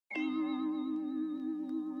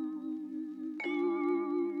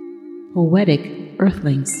Poetic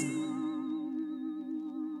Earthlings.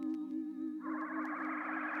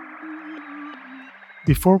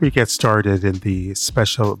 Before we get started in the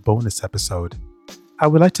special bonus episode, I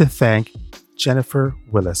would like to thank Jennifer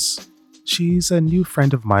Willis. She's a new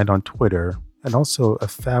friend of mine on Twitter and also a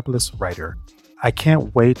fabulous writer. I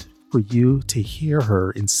can't wait for you to hear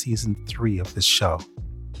her in season 3 of this show.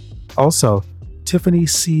 Also, Tiffany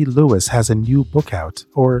C. Lewis has a new book out,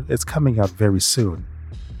 or it's coming out very soon.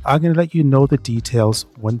 I'm going to let you know the details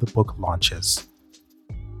when the book launches.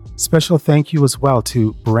 Special thank you as well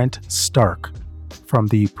to Brent Stark from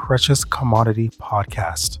the Precious Commodity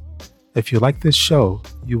podcast. If you like this show,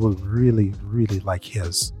 you will really like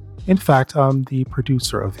his. In fact, I'm the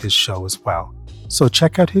producer of his show as well. So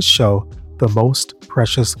check out his show, The Most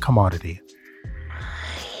Precious Commodity.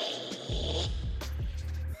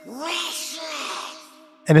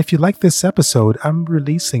 And if you like this episode, I'm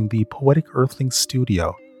releasing the Poetic Earthling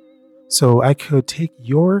Studio. So I could take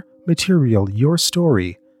your material, your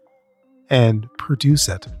story, and produce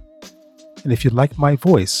it. And if you like my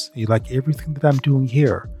voice, you like everything that I'm doing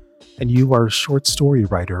here, and you are a short story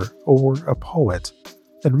writer or a poet,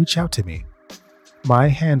 then reach out to me. My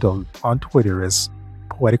handle on Twitter is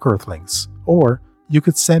Poetic Earthlings, or you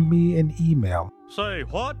could send me an email. Say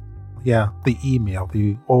what? Yeah, the email,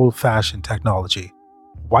 the old-fashioned technology.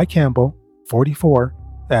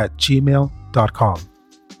 ycampbell44@gmail.com.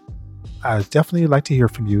 I'd definitely like to hear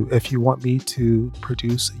from you if you want me to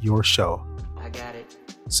produce your show. I got it.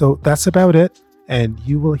 So that's about it, and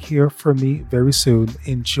you will hear from me very soon.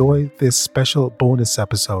 Enjoy this special bonus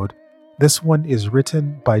episode. This one is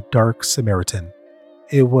written by Dark Samaritan.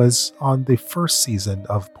 It was on the first season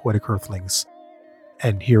of Poetic Earthlings,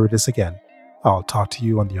 and here it is again. I'll talk to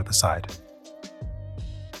you on the other side.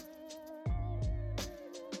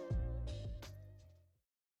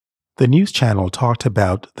 The news channel talked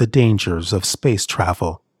about the dangers of space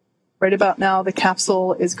travel. Right about now, the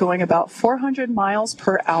capsule is going about 400 miles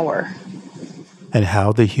per hour. And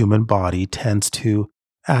how the human body tends to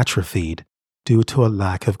atrophy due to a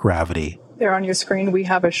lack of gravity. There on your screen, we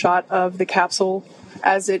have a shot of the capsule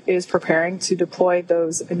as it is preparing to deploy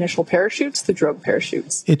those initial parachutes, the drogue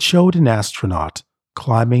parachutes. It showed an astronaut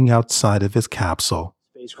climbing outside of his capsule.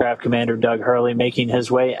 Spacecraft Commander Doug Hurley making his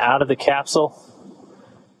way out of the capsule.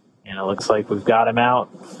 And it looks like we've got him out.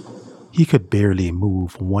 He could barely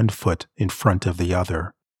move one foot in front of the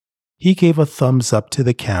other. He gave a thumbs up to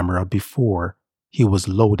the camera before he was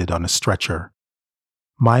loaded on a stretcher.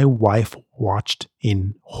 My wife watched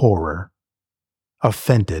in horror,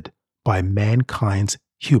 offended by mankind's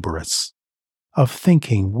hubris of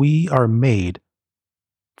thinking we are made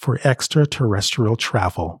for extraterrestrial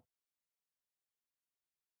travel.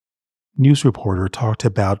 News reporter talked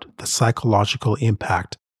about the psychological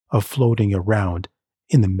impact of floating around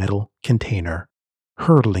in the metal container,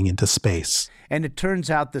 hurtling into space. And it turns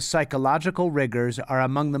out the psychological rigors are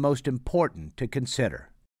among the most important to consider.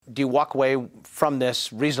 Do you walk away from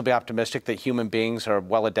this reasonably optimistic that human beings are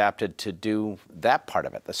well adapted to do that part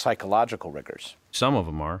of it, the psychological rigors? Some of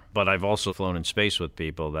them are, but I've also flown in space with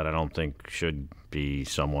people that I don't think should be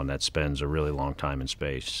someone that spends a really long time in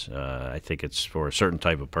space. I think it's for a certain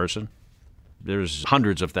type of person. There's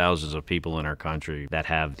hundreds of thousands of people in our country that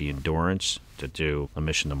have the endurance to do a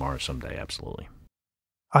mission to Mars someday, absolutely.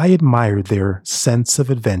 I admire their sense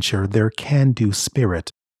of adventure, their can-do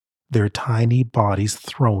spirit, their tiny bodies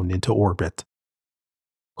thrown into orbit.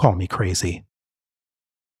 Call me crazy.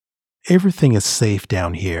 Everything is safe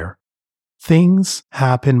down here. Things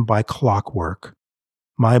happen by clockwork.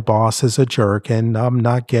 My boss is a jerk and I'm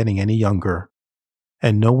not getting any younger.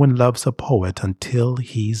 And no one loves a poet until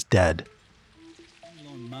he's dead.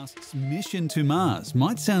 Musk's mission to Mars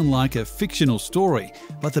might sound like a fictional story,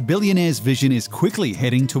 but the billionaire's vision is quickly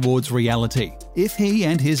heading towards reality. If he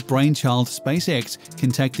and his brainchild SpaceX can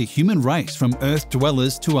take the human race from Earth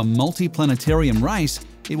dwellers to a multi-planetarium race,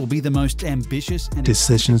 it will be the most ambitious and...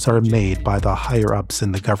 Decisions are made by the higher-ups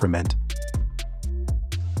in the government.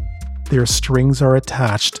 Their strings are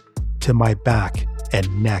attached to my back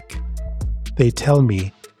and neck. They tell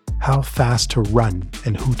me how fast to run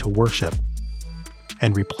and who to worship,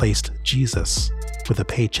 and replaced Jesus with a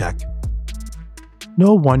paycheck.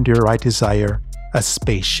 No wonder I desire a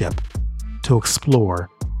spaceship to explore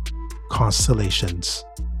constellations,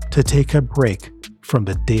 to take a break from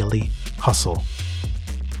the daily hustle.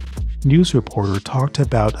 News reporter talked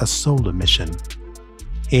about a solar mission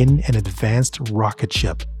in an advanced rocket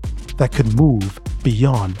ship that could move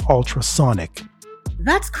beyond ultrasonic.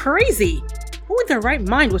 That's crazy! Who in their right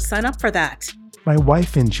mind would sign up for that? My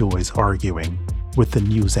wife enjoys arguing with the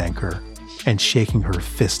news anchor and shaking her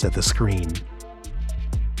fist at the screen.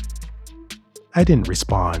 I didn't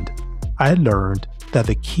respond. I learned that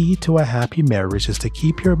the key to a happy marriage is to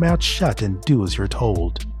keep your mouth shut and do as you're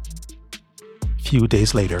told. Few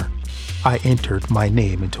days later, I entered my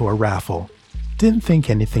name into a raffle. Didn't think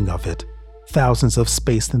anything of it. Thousands of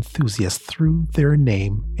space enthusiasts threw their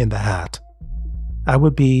name in the hat. I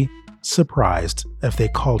would be surprised if they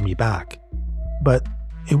called me back, but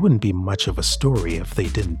it wouldn't be much of a story if they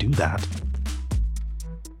didn't do that.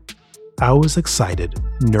 I was excited,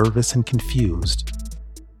 nervous, and confused.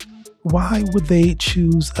 Why would they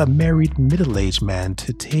choose a married middle-aged man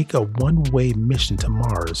to take a one-way mission to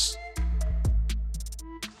Mars?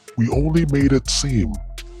 We only made it seem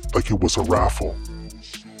like it was a raffle.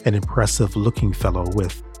 An impressive-looking fellow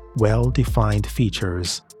with well-defined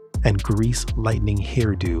features and grease-lightning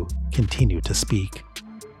hairdo continued to speak.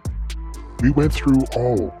 We went through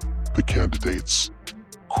all the candidates,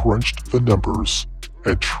 crunched the numbers,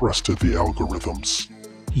 and trusted the algorithms.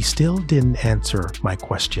 He still didn't answer my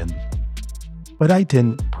question. But I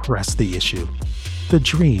didn't press the issue. The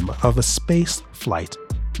dream of a space flight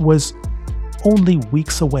was only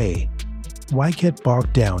weeks away. Why get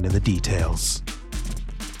bogged down in the details?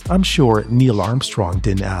 I'm sure Neil Armstrong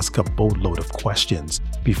didn't ask a boatload of questions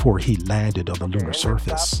before he landed on the lunar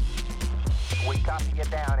surface. We copy you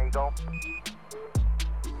down, Eagle.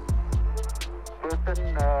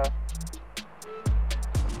 Houston,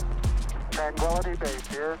 Tranquility Base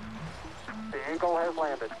here. The Eagle has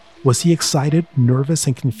landed. Was he excited, nervous,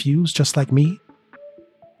 and confused just like me?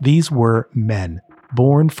 These were men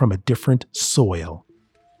born from a different soil,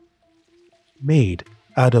 made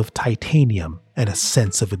out of titanium and a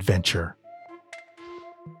sense of adventure.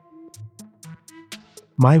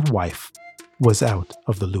 My wife was out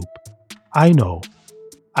of the loop. I know.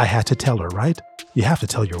 I had to tell her, right? You have to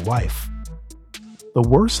tell your wife. The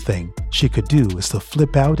worst thing she could do is to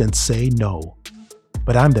flip out and say no.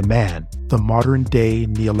 But I'm the man, the modern-day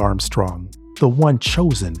Neil Armstrong, the one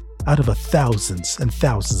chosen out of thousands and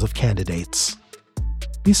thousands of candidates.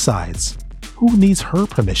 Besides, who needs her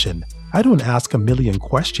permission? I don't ask a million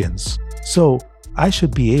questions, so I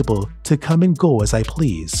should be able to come and go as I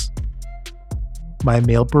please. My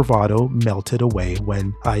male bravado melted away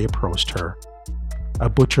when I approached her. A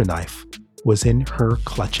butcher knife was in her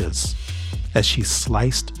clutches as she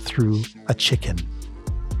sliced through a chicken.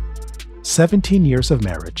 17 years of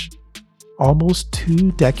marriage, almost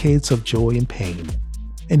 2 decades of joy and pain.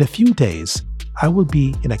 In a few days, I will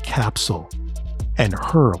be in a capsule and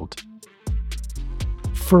hurled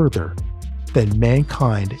further than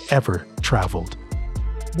mankind ever traveled.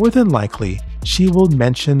 More than likely, she will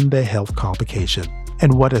mention the health complication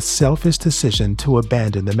and what a selfish decision to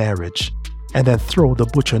abandon the marriage, and then throw the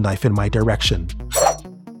butcher knife in my direction.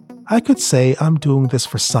 I could say I'm doing this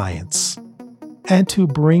for science and to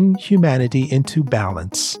bring humanity into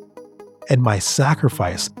balance, and my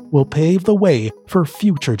sacrifice will pave the way for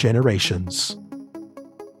future generations.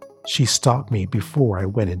 She stopped me before I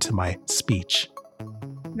went into my speech.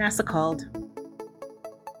 NASA called.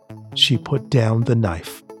 She put down the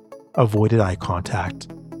knife, avoided eye contact.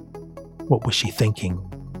 What was she thinking?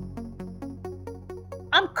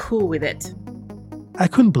 I'm cool with it. I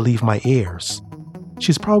couldn't believe my ears.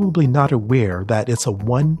 She's probably not aware that it's a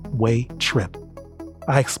one-way trip.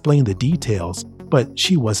 I explained the details, but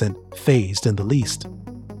she wasn't fazed in the least.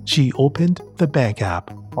 She opened the bank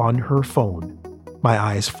app on her phone. My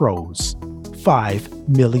eyes froze. $5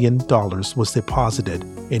 million was deposited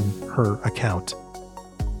in her account,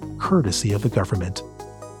 courtesy of the government.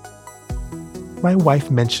 My wife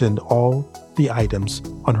mentioned all the items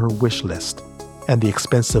on her wish list and the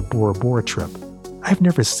expensive Bora Bora trip. I've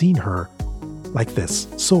never seen her like this,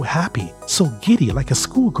 so happy, so giddy like a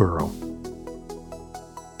schoolgirl.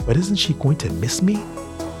 But isn't she going to miss me?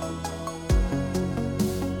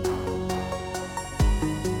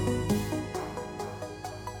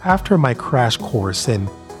 After my crash course in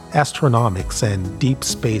astronomics and deep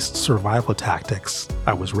space survival tactics,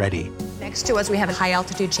 I was ready. Next to us, we have a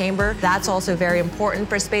high-altitude chamber. That's also very important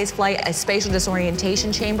for spaceflight. A spatial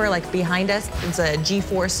disorientation chamber, like behind us, is a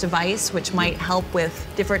G-force device, which might help with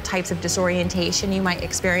different types of disorientation you might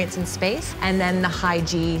experience in space. And then the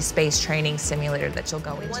high-G space training simulator that you'll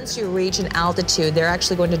go into. Once you reach an altitude, they're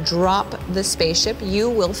actually going to drop the spaceship. You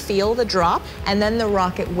will feel the drop, and then the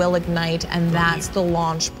rocket will ignite, and that's the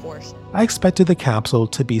launch portion. I expected the capsule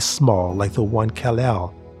to be small like the one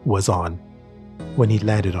Kal-El was on when he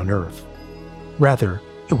landed on Earth. Rather,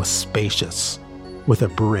 it was spacious, with a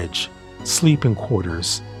bridge, sleeping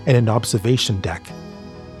quarters, and an observation deck.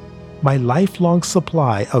 My lifelong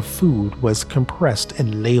supply of food was compressed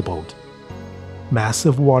and labeled.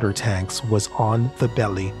 Massive water tanks was on the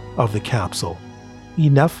belly of the capsule.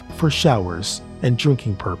 enough for showers and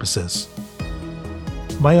drinking purposes.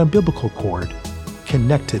 My umbilical cord,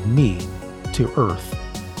 connected me to Earth,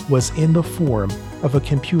 was in the form of a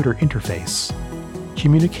computer interface.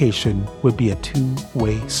 Communication would be a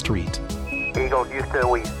two-way street. Eagle, Houston,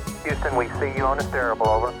 we see you on the steerable,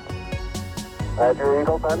 over. Roger,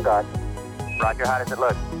 Eagle, done done. Roger, how does it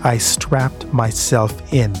look? I strapped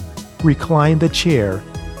myself in, reclined the chair,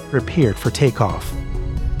 prepared for takeoff.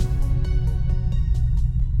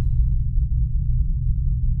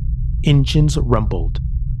 Engines rumbled.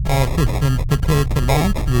 All systems prepared to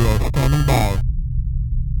launch. We are standing by.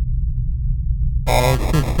 All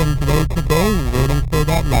systems ready to go. Waiting for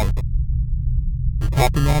that light.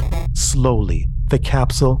 Copy that. Slowly, the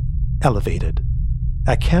capsule elevated.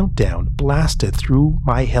 A countdown blasted through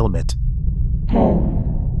my helmet.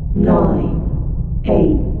 10,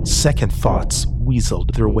 9, 8. Second thoughts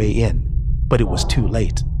weaseled their way in, but it was too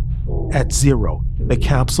late. At 0, the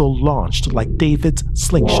capsule launched like David's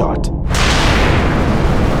slingshot.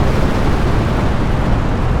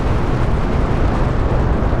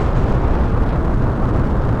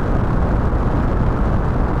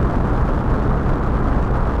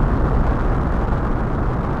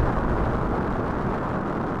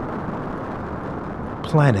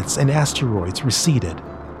 Planets and asteroids receded,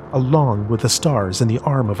 along with the stars in the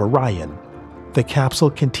arm of Orion. The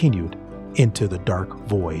capsule continued into the dark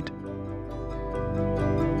void.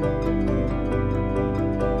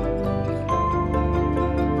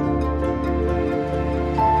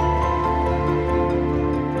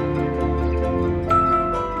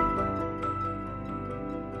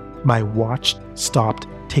 My watch stopped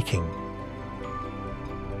ticking.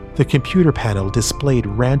 The computer panel displayed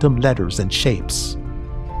random letters and shapes.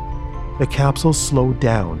 The capsule slowed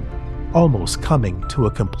down, almost coming to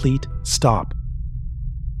a complete stop.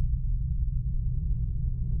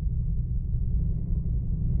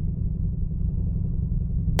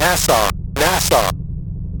 NASA,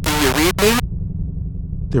 do you read me?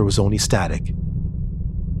 There was only static.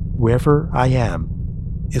 Wherever I am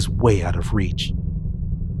is way out of reach.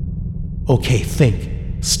 Okay,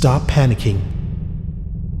 think. Stop panicking.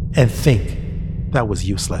 And think. That was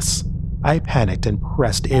useless. I panicked and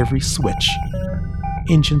pressed every switch.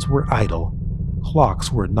 Engines were idle.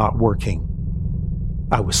 Clocks were not working.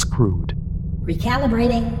 I was screwed.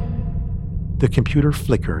 Recalibrating. The computer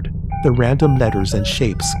flickered. The random letters and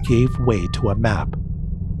shapes gave way to a map.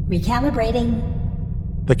 Recalibrating.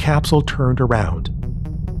 The capsule turned around.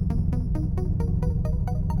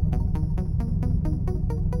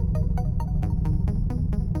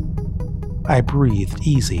 I breathed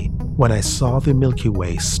easy when I saw the Milky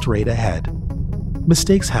Way straight ahead.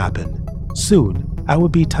 Mistakes happen. Soon, I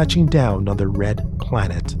would be touching down on the red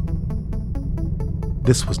planet.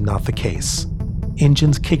 This was not the case.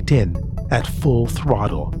 Engines kicked in at full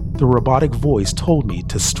throttle. The robotic voice told me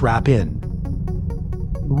to strap in.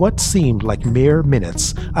 In what seemed like mere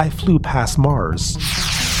minutes, I flew past Mars.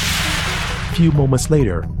 A few moments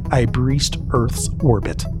later, I breached Earth's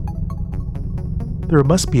orbit. There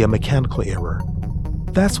must be a mechanical error.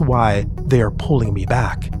 That's why they are pulling me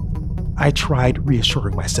back. I tried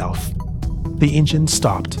reassuring myself. The engine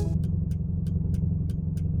stopped.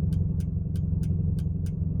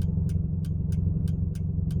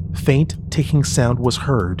 Faint ticking sound was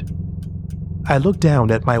heard. I looked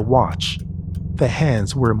down at my watch. The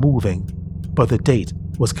hands were moving, but the date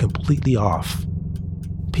was completely off.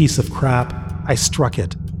 Piece of crap, I struck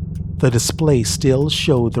it. The display still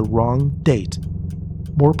showed the wrong date.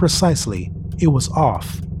 More precisely, it was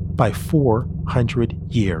off by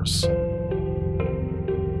 400 years.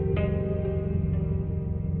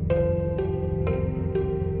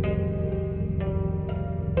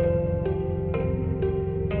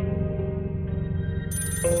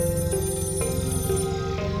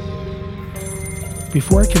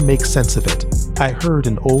 Before I could make sense of it, I heard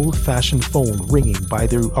an old-fashioned phone ringing by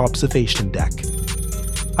the observation deck.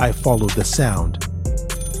 I followed the sound.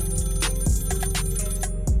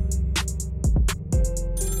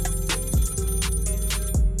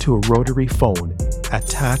 To a rotary phone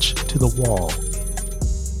attached to the wall.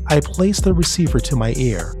 I placed the receiver to my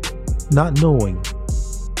ear, not knowing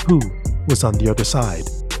who was on the other side.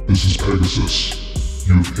 This is Pegasus.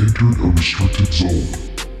 You have entered a restricted zone.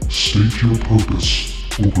 State your purpose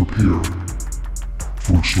or prepare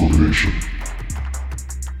for extermination.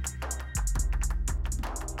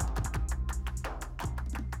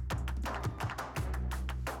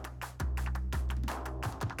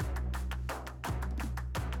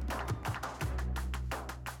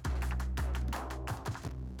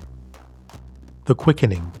 The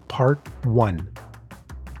Quickening, Part 1.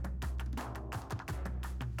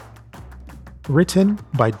 Written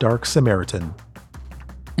by Dark Samaritan.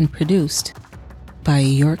 And produced by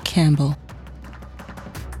York Campbell.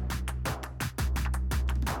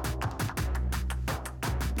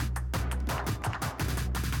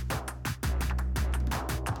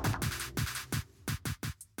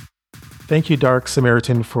 Thank you, Dark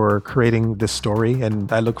Samaritan, for creating this story,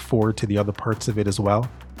 and I look forward to the other parts of it as well.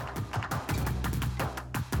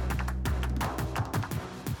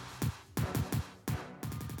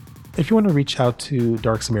 If you want to reach out to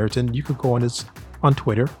Dark Samaritan, you could go on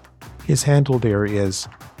Twitter. His handle there is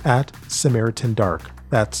 @SamaritanDark.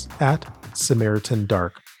 That's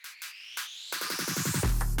 @SamaritanDark.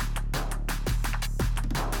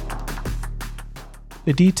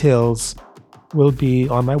 The details will be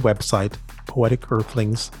on my website,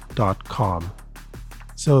 poeticearthlings.com.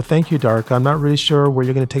 So thank you, Dark. I'm not really sure where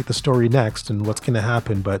you're going to take the story next and what's going to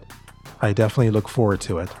happen, but I definitely look forward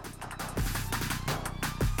to it.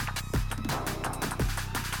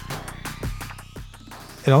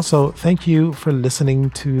 And also, thank you for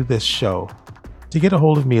listening to this show. To get a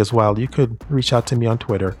hold of me as well, you could reach out to me on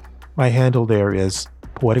Twitter. My handle there is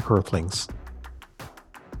Poetic Earthlings.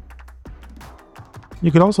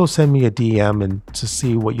 You could also send me a DM and to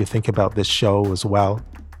see what you think about this show as well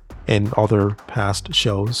and other past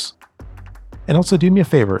shows. And also do me a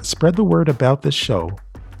favor, spread the word about this show.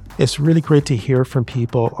 It's really great to hear from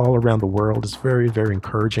people all around the world. It's very, very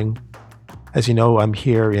encouraging. As you know, I'm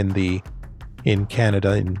here in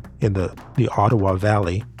Canada, in the Ottawa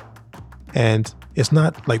Valley. And it's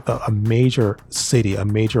not like a major city, a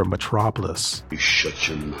major metropolis. You shut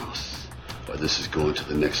your mouth. Or this is going to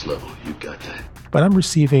the next level. You got that. But I'm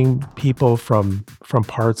receiving people from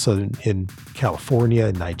parts in California,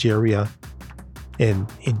 in Nigeria, in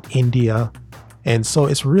India. And so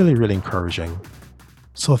it's really, really encouraging.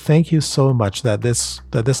 So thank you so much that this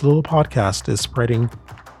little podcast is spreading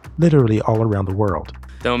literally all around the world.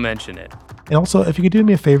 Don't mention it. And also, if you could do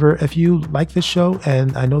me a favor, if you like this show,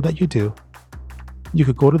 and I know that you do, you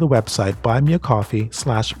could go to the website,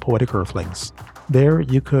 buymeacoffee.com/Poetic Earthlings. There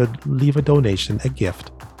you could leave a donation, a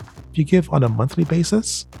gift. If you give on a monthly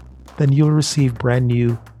basis, then you'll receive brand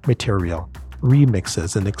new material,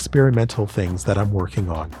 remixes, and experimental things that I'm working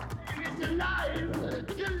on.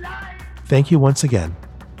 Thank you once again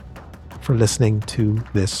for listening to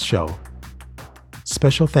this show.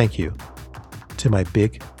 Special thank you to my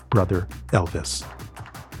big brother Elvis.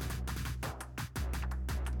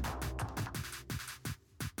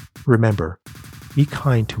 Remember, be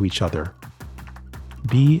kind to each other.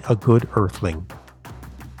 Be a good earthling.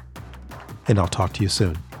 And I'll talk to you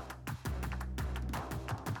soon.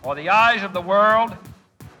 For the eyes of the world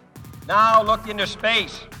now look into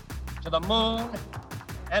space, to the moon,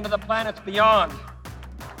 and to the planets beyond.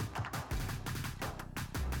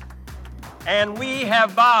 And we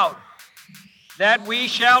have vowed that we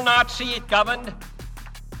shall not see it governed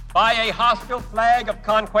by a hostile flag of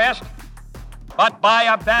conquest, but by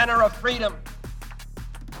a banner of freedom.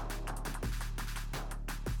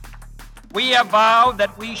 We have vowed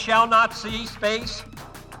that we shall not see space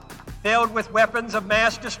filled with weapons of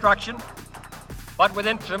mass destruction, but with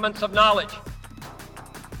instruments of knowledge.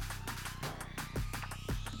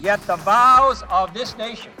 Yet the vows of this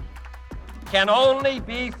nation can only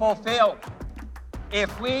be fulfilled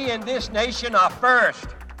if we in this nation are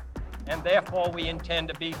first, and therefore we intend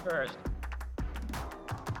to be first.